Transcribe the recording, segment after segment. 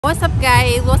What's up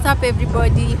guys, what's up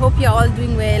everybody? Hope you're all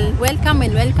doing well. Welcome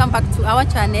and welcome back to our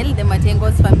channel, the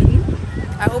Matengos family.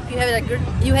 I hope you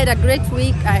had a great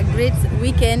week, a great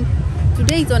weekend.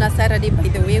 Today is on a Saturday, by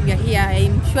the way. We are here.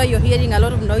 I'm sure you're hearing a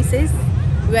lot of noises.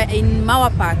 We are in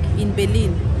Mawa Park in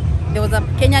Berlin. There was a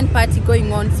Kenyan party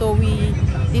going on, so we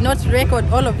did not record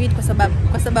all of it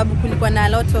kwa sababu kulikuwa na a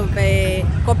lot of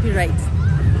copyright.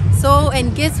 So,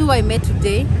 and guess who I met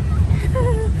today?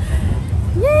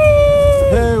 Yay!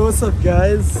 Hey, what's up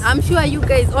guys? I'm sure you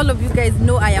guys, all of you guys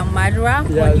know I am Marwa on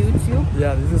YouTube.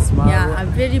 Yeah, this is Marwa. Yeah, a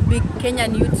very big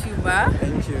Kenyan YouTuber.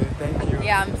 Thank you.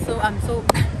 Yeah, I'm so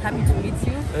happy to meet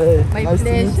you. Hey, my nice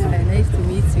pleasure. Nice to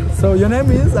meet you. So your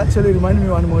name is, actually remind me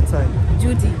one more time.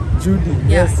 Judy. Judy.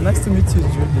 Yeah. Yes, nice to meet you,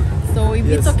 Judy. So if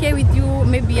it's okay with you,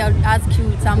 maybe I'll ask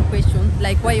you some questions,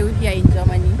 like why you're here in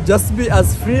Germany. Just be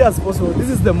as free as possible. This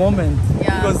is the moment.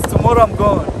 Yeah. Because tomorrow I'm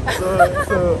gone.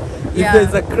 So if yeah.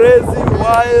 there's a crazy,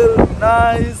 wild,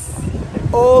 nice,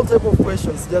 all type of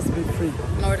questions, just be free.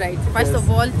 All right. First of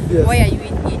all, why are you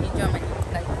in Germany?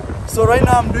 Like, so right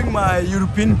now I'm doing my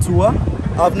European tour.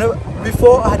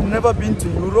 Before I had never been to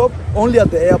Europe, only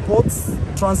at the airports,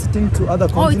 transiting to other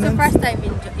continents. Oh, it's the first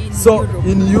time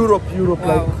in Europe? In Europe,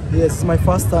 wow. like, yes, it's my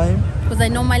first time. Because I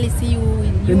normally see you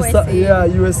in USA. Yeah,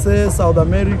 USA, South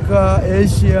America,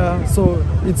 Asia. So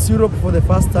it's Europe for the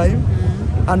first time.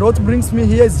 And what brings me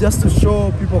here is just to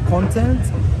show people content,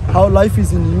 how life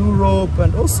is in Europe,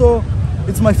 and also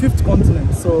it's my 5th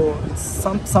continent. So it's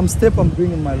some step I'm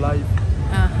doing in my life.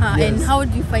 Yes. And how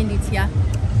do you find it here?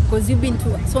 Because you've been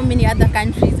to so many other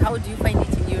countries. How do you find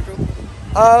it in Europe?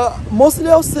 Mostly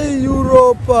I'll say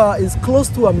Europe is close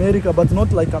to America, but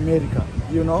not like America,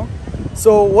 you know?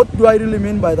 So what do I really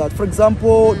mean by that? For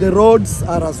example, the roads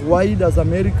are as wide as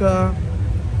America.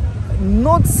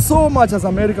 Not so much as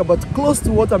America, but close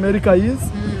to what America is.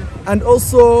 And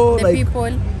also the like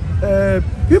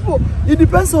people, it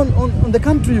depends on the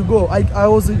country you go. I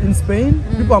was in Spain.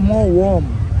 People are more warm.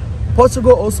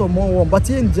 Portugal also more warm, but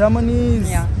here in Germany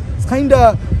it's kind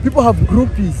of, people have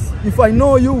groupies. If I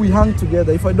know you, we hang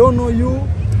together. If I don't know you,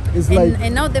 it's like.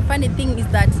 And now the funny thing is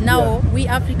that now we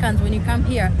Africans, when you come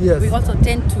here, we also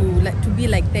tend to be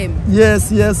like them.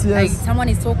 Yes. Like someone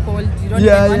is so cold, you don't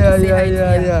even want to say hi to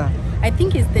them. Yeah. I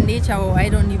think it's the nature, or I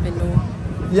don't even know.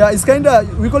 Yeah, it's kind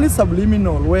of, we call it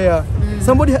subliminal, where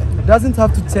somebody doesn't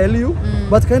have to tell you,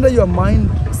 but kind of your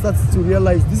mind starts to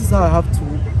realize this is how I have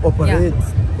to operate.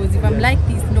 Yeah. Because if I'm like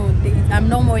this, no, I'm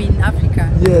no more in Africa.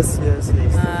 Yes.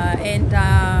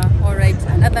 All right,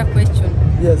 another question.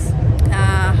 Yes.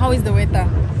 How is the weather?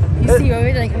 You see,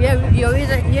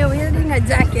 you're wearing a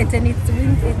jacket and it's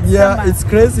winter. Summer. It's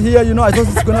crazy here. You know, I thought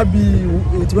it's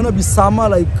gonna be summer.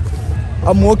 Like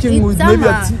I'm walking with summer.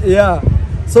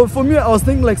 Maybe So for me, I was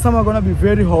thinking like summer gonna be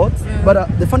very hot.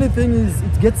 But the funny thing is,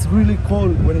 it gets really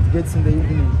cold when it gets in the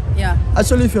evening. Yeah.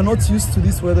 Actually, if you're not used to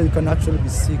this weather, you can actually be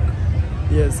sick.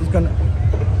 Yes, you can.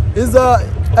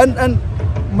 And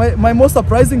my most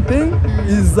surprising thing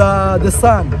is the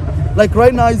sun. Like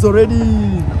right now, it's already.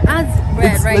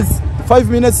 It's 5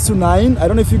 minutes to 9. I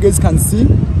don't know if you guys can see.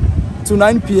 To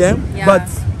 9 p.m. Yeah. But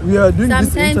we are doing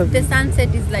this interview. Sometimes the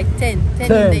sunset is like 10 in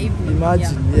the evening.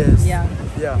 Imagine, yes.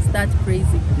 Yeah. That's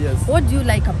crazy. Yes. What do you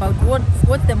like about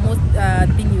what's the most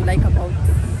thing you like about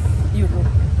Europe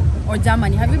or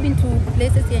Germany? Have you been to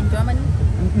places here in Germany?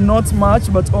 Not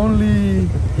much, but only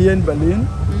here in Berlin.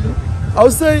 I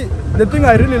would say the thing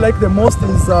I really like the most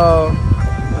is,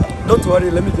 don't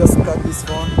worry, let me just cut this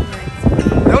phone.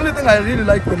 The only thing I really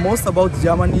like the most about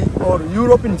Germany or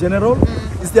Europe in general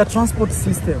is their transport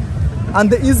system and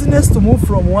the easiness to move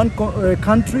from one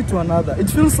country to another. It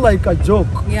feels like a joke.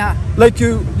 Yeah. Like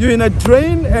you're in a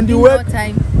train and you work,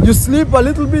 you sleep a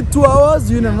little bit, 2 hours,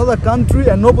 you're in another country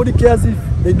and nobody cares if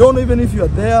they don't even if you're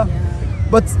there. Yeah.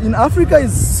 But in Africa,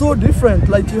 it's so different.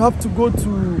 Like you have to go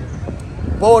to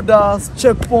borders,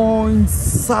 checkpoints,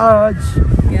 search,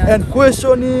 and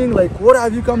questioning. Like, what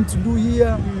have you come to do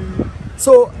here?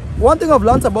 So one thing I've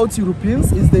learned about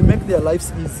Europeans is they make their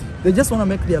lives easy. They just want to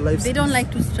make their lives easy. They don't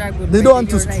like to struggle. They don't want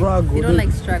to struggle. They don't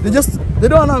like struggle. They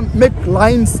don't want to make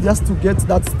lines just to get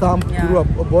that stamp through a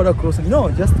border crossing. No,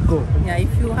 just go. Yeah,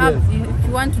 if you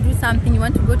want to do something, you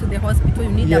want to go to the hospital, you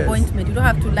need an appointment. You don't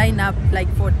have to line up like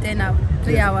for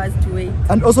 3 hours to wait.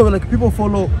 And also like people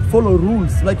follow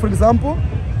rules. Like for example,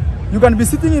 you can be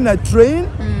sitting in a train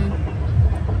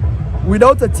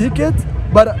without a ticket,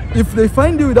 but if they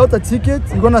find you without a ticket,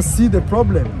 you're gonna see the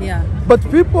problem. Yeah. But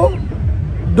people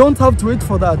don't have to wait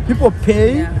for that. People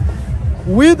pay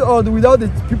with or without the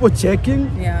people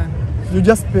checking. Yeah. You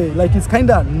just pay. Like it's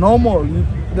kind of normal.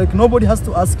 Like nobody has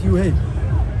to ask you, hey,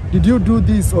 did you do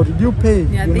this or did you pay?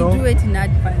 Yeah, you they know? do it in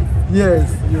advance.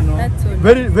 Yes, you know. That's so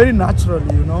very, very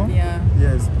naturally, you know. Yeah.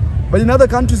 Yes. But in other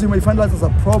countries, you may find that as a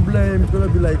problem. It's gonna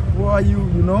be like, why are you,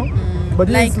 you know? But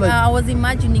Like, it's like, I was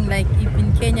imagining, like, if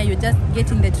in Kenya you just get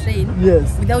in the train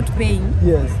yes, without paying,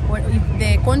 yes. or if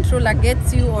the controller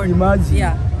gets you, or Imagine.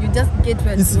 yeah, you just get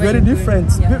where It's where very you're going.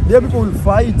 different. Yeah. There people will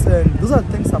fight, and those are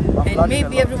things I'm And learning a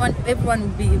maybe lot. everyone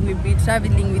will be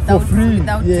traveling For without free.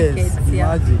 without Yes, tickets.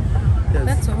 Yeah. imagine. Yes.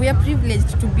 That's we are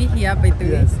privileged to be here, by the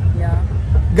Yes. way. Yeah.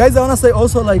 Guys, I want to say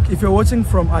also, like, if you're watching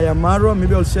from Ayamaro,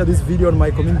 maybe I'll share this video on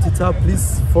my community tab.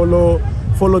 Please follow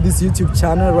this YouTube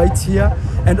channel right here,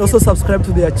 and also subscribe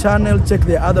to their channel. Check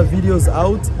their other videos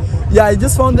out. Yeah, I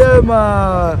just found them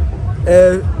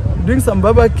doing some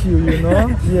barbecue, you know.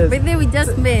 Yes. But then we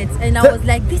just met, and I was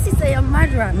like, "This is a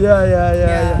Madra."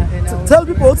 Yeah. and I was Tell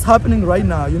people what's happening right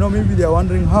now. You know, maybe they're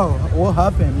wondering what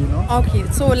happened. You know. Okay,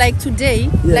 so like today,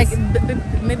 Yes.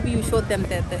 like maybe you showed them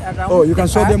the around. Oh, you can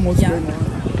show park. them what's Yeah. going on.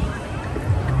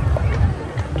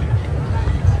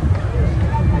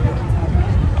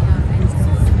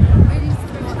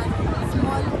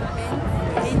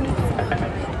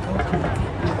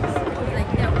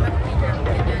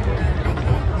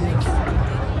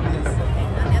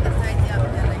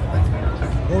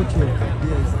 Okay.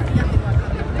 Yes.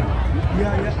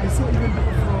 Yeah. I saw even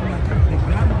people from the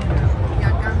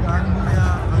Gambia.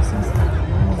 I've seen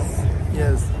some.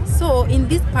 Yes. So in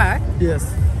this park,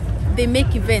 Yes. they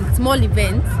make events, small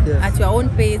events, Yes. at your own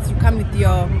pace. You come with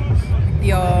your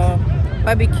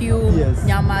barbecue, Yes.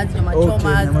 nyamas, Okay,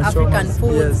 chomas, nyama African chomas.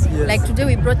 food. Yes. Like today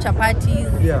we brought chapatis,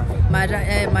 Yeah.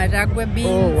 maragwe beans,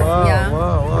 Oh wow, yeah,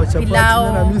 wow. Chapati,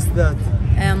 pilau. man, I missed that.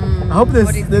 I hope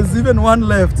what is- there's even one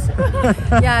left.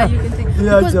 yeah, you can take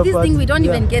Yeah, because this chapati, thing we don't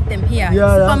yeah. even get them here. Yeah,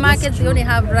 that's Supermarkets they true. only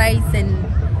have rice and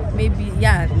maybe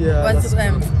Yeah, that's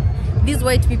these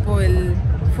white people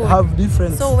food. Have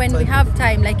different. So when we type have of-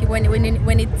 time, like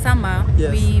when it's summer,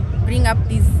 Yes. we bring up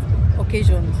these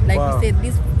occasions. Like Wow. we said,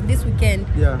 this weekend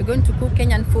Yeah. we're going to cook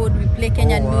Kenyan food. We play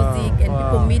Kenyan wow, music, and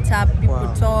people wow, meet up, people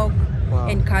wow, talk, wow.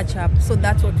 and catch up. So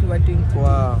that's what we were doing today.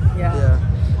 Wow. Yeah.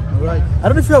 All right. I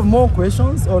don't know if you have more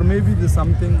questions or maybe there's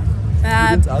something you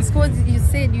didn't ask. Because you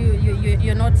said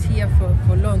you're not here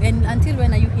for long. And until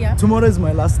when are you here? Tomorrow is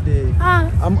my last day.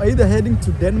 I'm either heading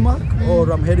to Denmark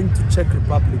or I'm heading to Czech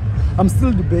Republic. I'm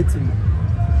still debating.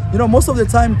 You know, most of the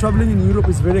time traveling in Europe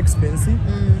is very expensive.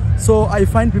 So I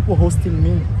find people hosting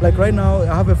me. Like right now, I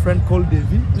have a friend called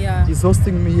Davy. Yeah. He's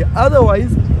hosting me here.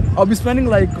 Otherwise, I'll be spending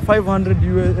like 500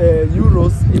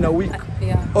 euros in a week.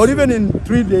 Yeah. Or even in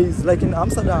 3 days, like in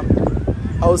Amsterdam.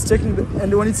 I was checking,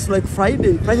 and when it's like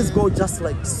Friday, prices go just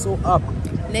like so up.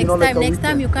 Next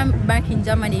time you come back in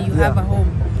Germany, you have a home.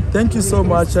 Thank you so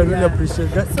much. I really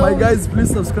appreciate it. So- My guys, please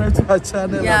subscribe to our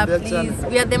channel. Yeah, and their please. channel.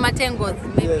 We are the Matengos.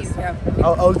 Maybe. Yes. Yeah.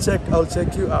 I'll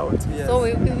check you out. Yes. So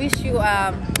we wish you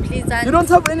pleasant. You don't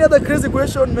have any other crazy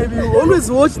question? Maybe you always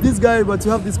watch this guy, but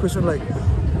you have this question like,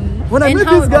 when I And meet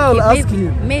how- this guy, I'll okay, ask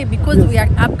him. Maybe because Yes. we are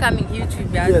upcoming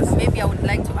YouTubers. Yes. Maybe I would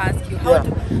like to ask you how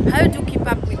Yeah. do you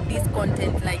keep up with this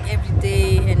content like every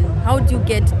day, and how do you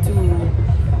get to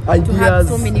have Ideas.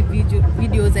 so many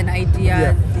videos and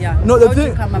ideas? Yeah. No, How do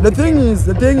you come up the with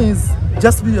thing is,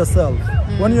 just be yourself.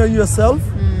 When you're yourself,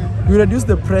 you reduce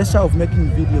the pressure of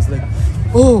making videos. Like,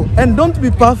 oh, and don't be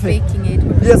perfect. faking it?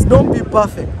 Yes, don't be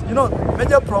perfect. You know,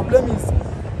 major problem is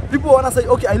people wanna say,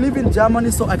 okay, I live in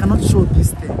Germany, so I cannot show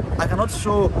this thing. I cannot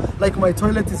show like my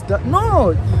toilet is done.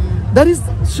 No, that is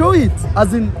show it.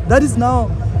 As in, that is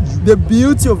now the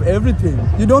beauty of everything.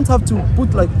 You don't have to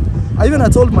put like. I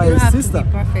told my You don't have sister, to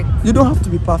be perfect. you don't have to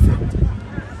be perfect.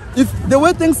 If the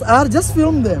way things are, just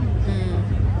film them.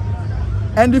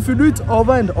 And if you do it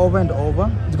over and over and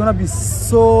over, it's gonna be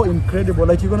so incredible.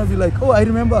 Like you're gonna be like, oh, I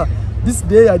remember this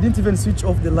day I didn't even switch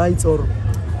off the lights, or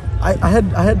I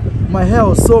had my hair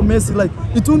was so messy. Like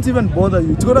it won't even bother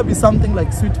you. It's gonna be something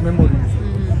like sweet memories.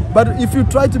 But if you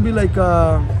try to be like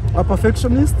a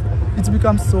perfectionist, it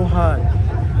becomes so hard,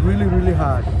 really, really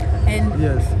hard. And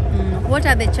Yes. what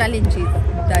are the challenges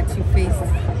that you face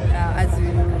as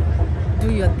you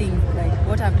do your thing? Like,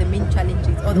 what are the main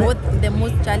challenges, or what the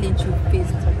most challenge you faced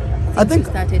since I think you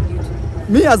started YouTube?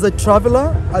 Me as a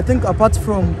traveler, I think apart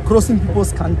from crossing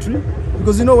people's country,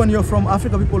 because you know when you're from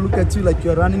Africa, people look at you like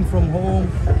you're running from home,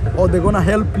 or they're gonna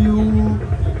help you.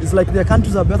 It's like their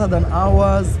countries are better than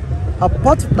ours.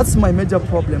 That's my major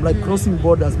problem, like crossing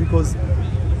borders, because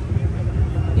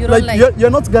You don't like, you're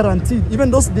not guaranteed. Even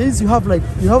those days you have like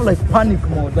panic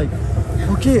mode. Like,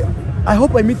 okay, I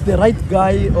hope I meet the right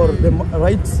guy or the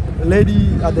right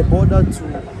lady at the border to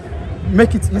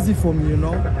make it easy for me, you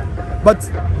know. But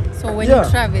So when you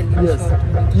travel, in yes,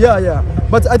 short, yeah.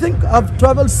 But I think I've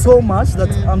traveled so much that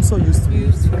I'm so used to it.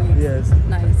 used to it. Yes,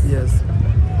 Nice. yes.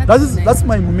 That's nice. That's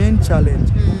my main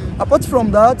challenge. Apart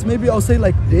from that, maybe I'll say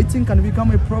like dating can become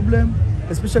a problem,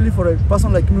 especially for a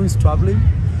person like me who is traveling.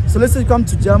 So let's say you come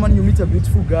to Germany, you meet a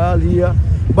beautiful girl here,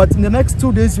 but in the next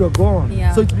 2 days you're gone.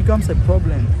 Yeah. So it becomes a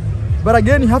problem. But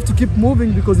again, you have to keep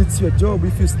moving because it's your job.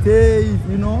 If you stay,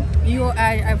 you know. You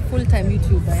are a full-time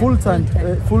YouTuber. Full-time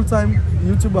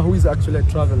YouTuber who is actually a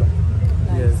traveler.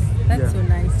 Nice. Yes. That's so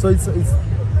nice. So it's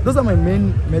those are my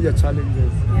main major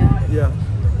challenges. Yeah.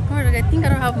 Alright, I think I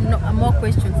don't have more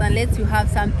questions unless you have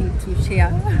something to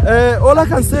share. All I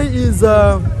can say is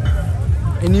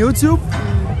in YouTube,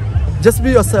 just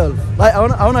be yourself. Like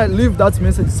I wanna leave that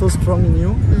message so strong in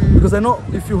you because I know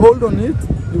if you hold on it,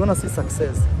 you're gonna see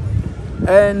success.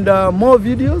 And more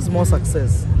videos, more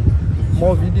success.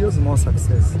 More videos, more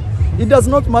success. It does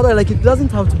not matter, like it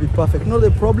doesn't have to be perfect. No,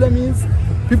 the problem is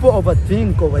people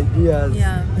overthink of ideas.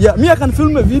 Yeah, me, I can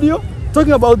film a video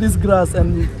talking about this grass,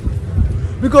 and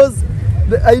because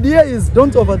the idea is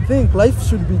don't overthink. Life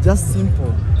should be just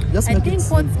simple. Just make it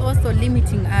simple. I think what's also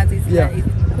limiting us is is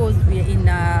because we're in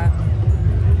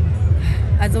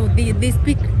they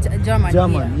speak German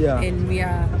here, and we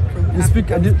are from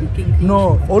Africa, speaking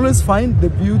no, always find the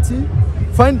beauty,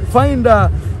 find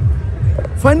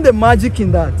the magic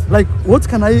in that. Like, what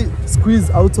can I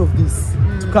squeeze out of this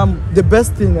to come the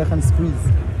best thing I can squeeze?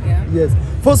 Yes.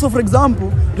 For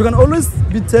example, you can always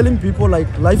be telling people like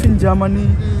life in Germany,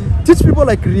 teach people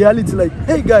like reality, like,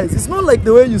 hey guys, it's not like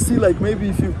the way you see, like maybe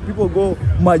if people go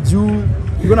Maju,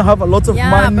 you're gonna have a lot of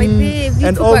money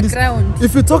and all this.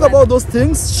 If you talk about those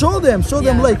things, show them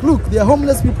like, look, there are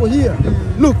homeless people here.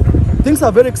 Look, things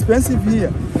are very expensive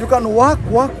here. You can work,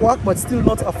 but still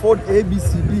not afford A, B,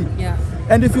 C, D.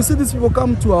 And if you see these people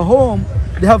come to a home,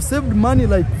 they have saved money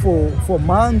like for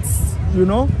months, you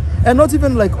know. And not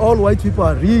even like all white people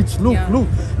are rich. Look.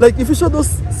 Like if you show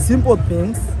those simple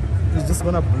things, it's just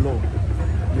gonna blow.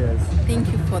 Yes.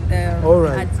 Thank you for the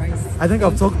advice. I think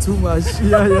I've talked too much.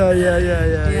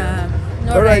 Yeah.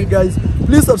 All right, guys.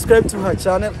 Please subscribe to her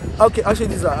channel. Okay, actually,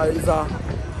 this is a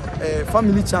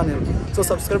family channel. So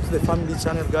subscribe to the family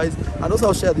channel, guys. And also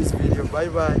I'll share this video. Bye.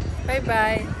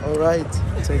 Bye. All right.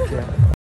 Take care.